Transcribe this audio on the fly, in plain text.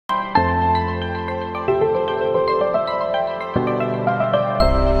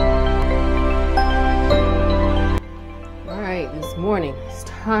morning. It's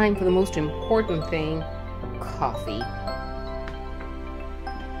time for the most important thing, coffee.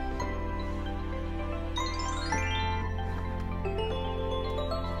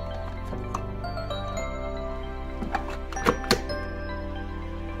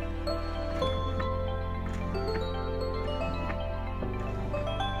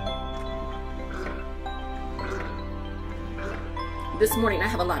 This morning I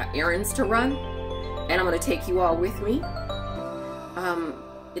have a lot of errands to run, and I'm going to take you all with me.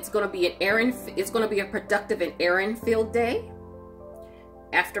 It's going to be a productive and errand-filled day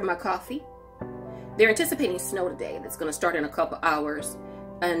after my coffee. They're anticipating snow today. That's going to start in a couple hours,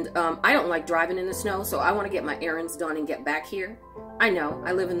 and I don't like driving in the snow, so I want to get my errands done and get back here. I know,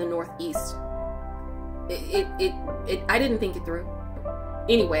 I live in the Northeast. I didn't think it through.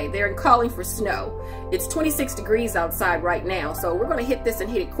 Anyway, they're calling for snow. It's 26 degrees outside right now, so we're going to hit this and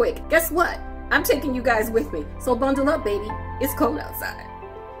hit it quick. Guess what? I'm taking you guys with me. So bundle up, baby. It's cold outside.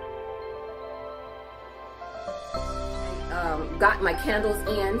 Got my candles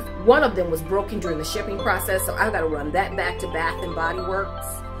in. One of them was broken during the shipping process, so I've got to run that back to Bath and Body Works.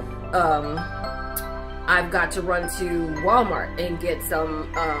 I've got to run to Walmart and get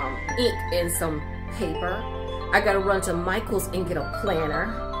some ink and some paper. I got to run to Michael's and get a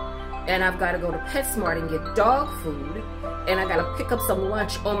planner, and I've got to go to PetSmart and get dog food, and I got to pick up some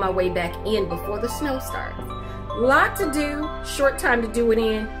lunch on my way back in before the snow starts. Lot to do, short time to do it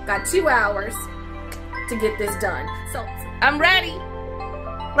in. Got 2 hours to get this done. So I'm ready.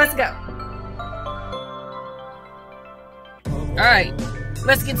 Let's go. All right,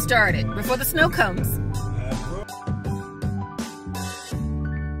 let's get started before the snow comes.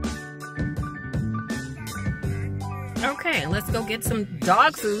 Okay, let's go get some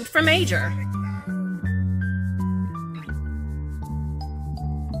dog food for Major.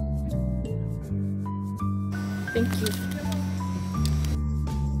 Thank you.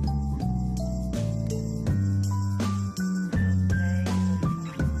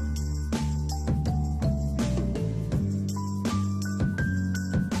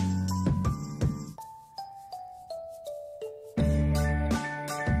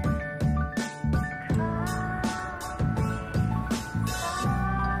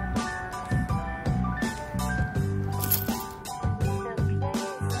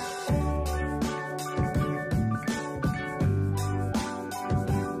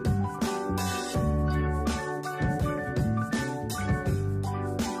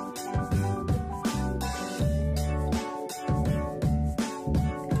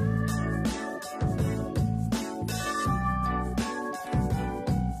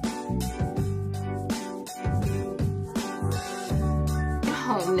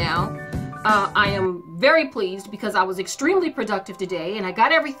 Home now. I am very pleased because I was extremely productive today and I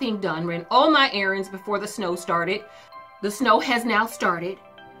got everything done, ran all my errands before the snow started. The snow has now started.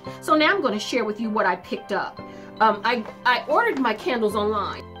 So now I'm going to share with you what I picked up. I ordered my candles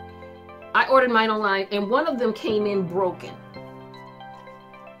online. I ordered mine online and one of them came in broken.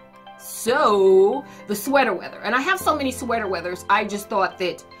 So the sweater weather, and I have so many sweater weathers, I just thought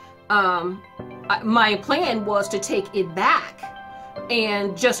that my plan was to take it back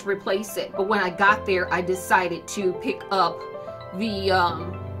and just replace it. But when I got there, I decided to pick up the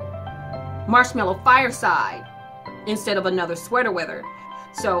Marshmallow Fireside instead of another sweater weather.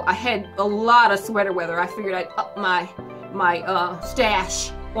 So I had a lot of sweater weather. I figured I'd up my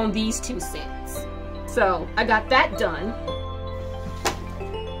stash on these 2 cents. So I got that done.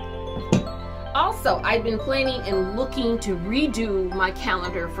 Also, I've been planning and looking to redo my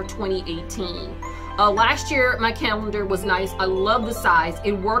calendar for 2018. Last year, my calendar was nice. I love the size.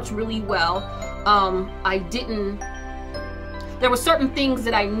 It worked really well. There were certain things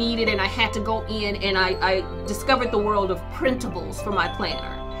that I needed and I had to go in and I discovered the world of printables for my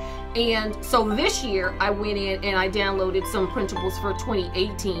planner. And so this year, I went in and I downloaded some printables for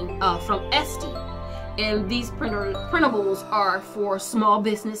 2018 from Etsy. And these printables are for small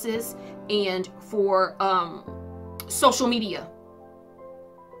businesses and for social media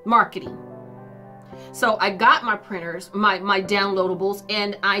marketing. So I got my printers, my downloadables,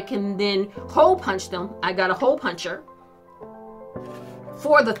 and I can then hole punch them. I got a hole puncher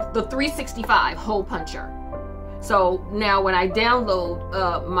for the 365 hole puncher. So now when I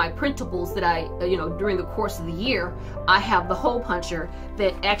download my printables that I, during the course of the year, I have the hole puncher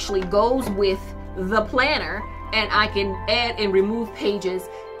that actually goes with the planner, and I can add and remove pages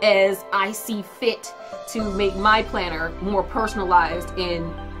as I see fit to make my planner more personalized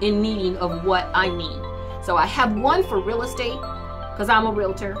and in needing of what I need. So I have one for real estate because I'm a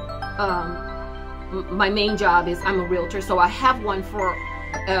realtor. My main job is I'm a realtor, so I have one for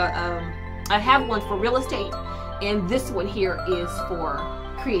real estate, And this one here is for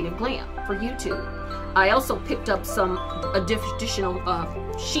Creative Glam for YouTube. I also picked up some additional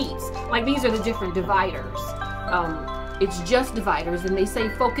sheets. Like these are the different dividers. It's just dividers, and they say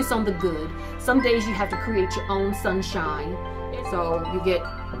focus on the good. Some days you have to create your own sunshine. So you get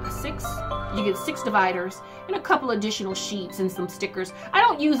six dividers and a couple additional sheets and some stickers. I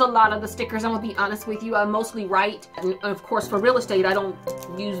don't use a lot of the stickers, I'm gonna be honest with you. I mostly write, and of course for real estate I don't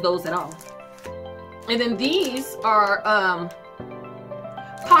use those at all. And then these are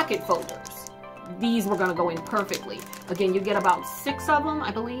pocket folders. These were gonna go in perfectly. Again, you get about 6 of them,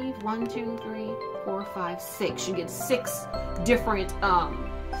 I believe. 1, 2, 3, 4, 5, 6. You get 6 different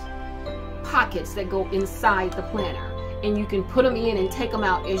pockets that go inside the planner. And you can put them in and take them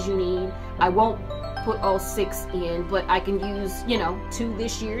out as you need. I won't put all 6 in, but I can use, you know, 2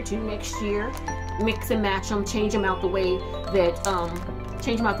 this year, 2 next year, mix and match them, change them out the way that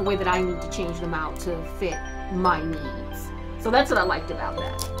I need to change them out to fit my needs. So that's what I liked about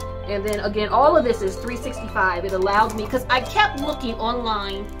that. And then again, all of this is 365. It allowed me, because I kept looking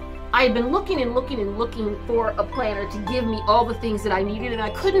online. I had been looking and looking and looking for a planner to give me all the things that I needed, and I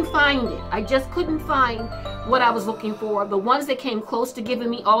couldn't find it. I just couldn't find what I was looking for. The ones that came close to giving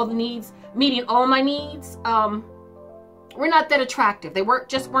me all the needs, meeting all my needs, were not that attractive. They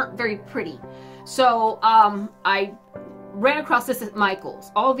weren't very pretty. So I ran across this at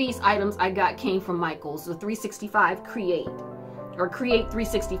Michael's. All these items I got came from Michael's, the 365 Create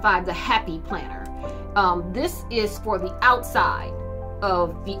 365, the Happy Planner. This is for the outside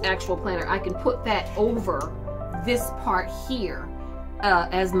of the actual planner. I can put that over this part here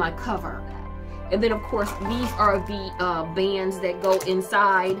as my cover. And then of course these are the bands that go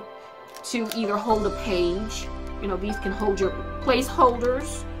inside to either hold a page. You know, these can hold your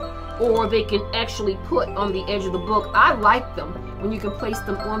placeholders, or they can actually put on the edge of the book. I like them when you can place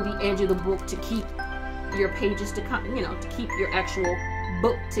them on the edge of the book to keep your pages to keep your actual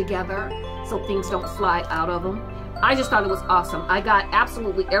book together so things don't slide out of them. I just thought it was awesome. I got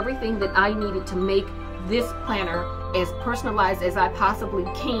absolutely everything that I needed to make this planner as personalized as I possibly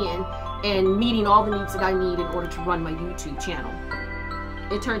can, and meeting all the needs that I need in order to run my YouTube channel.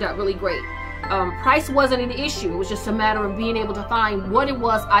 It turned out really great. Price wasn't an issue. It was just a matter of being able to find what it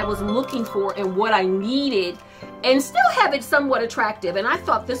was I was looking for and what I needed, and still have it somewhat attractive. And I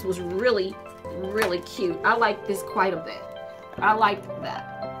thought this was really, really cute. I like this quite a bit. I liked that.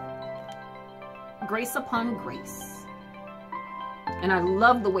 Grace upon grace. And I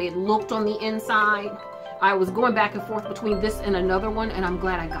love the way it looked on the inside. I was going back and forth between this and another one, and I'm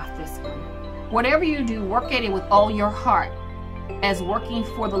glad I got this one. Whatever you do, work at it with all your heart, as working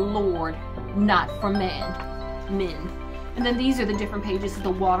for the Lord, not for men. And then these are the different pages of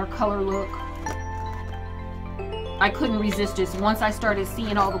the watercolor look. I couldn't resist this. Once I started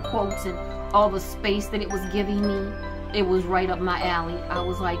seeing all the quotes and all the space that it was giving me, it was right up my alley. I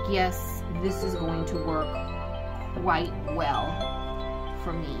was like, yes, this is going to work quite well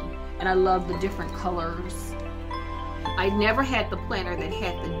for me. And I love the different colors. I never had the planner that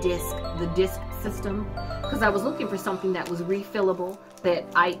had the disc system, because I was looking for something that was refillable, that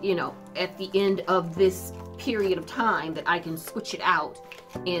I, at the end of this period of time, that I can switch it out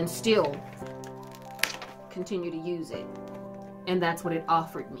and still continue to use it. And that's what it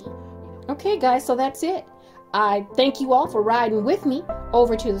offered me. Okay guys, so that's it. I thank you all for riding with me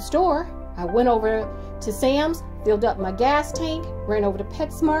over to the store. I went over to Sam's, filled up my gas tank, ran over to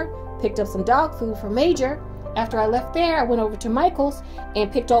PetSmart, picked up some dog food for Major. After I left there, I went over to Michael's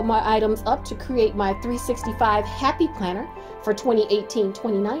and picked all my items up to create my 365 Happy Planner for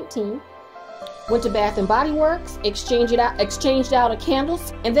 2018-2019. Went to Bath & Body Works, exchanged out a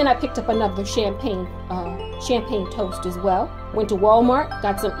candles, and then I picked up another champagne toast as well. Went to Walmart,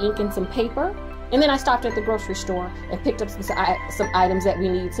 got some ink and some paper, and then I stopped at the grocery store and picked up some items that we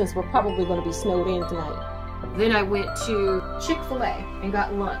need, since we're probably going to be snowed in tonight. Then I went to Chick-fil-A and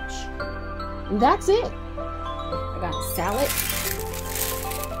got lunch. And that's it. I got a salad.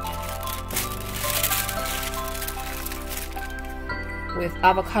 With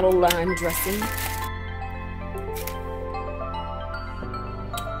avocado lime dressing.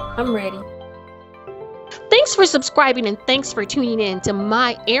 I'm ready. Thanks for subscribing, and thanks for tuning in to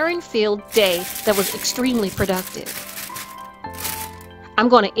my errand filled day that was extremely productive. I'm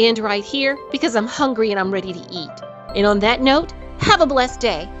going to end right here because I'm hungry and I'm ready to eat. And on that note, have a blessed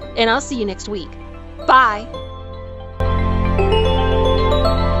day, and I'll see you next week. Bye.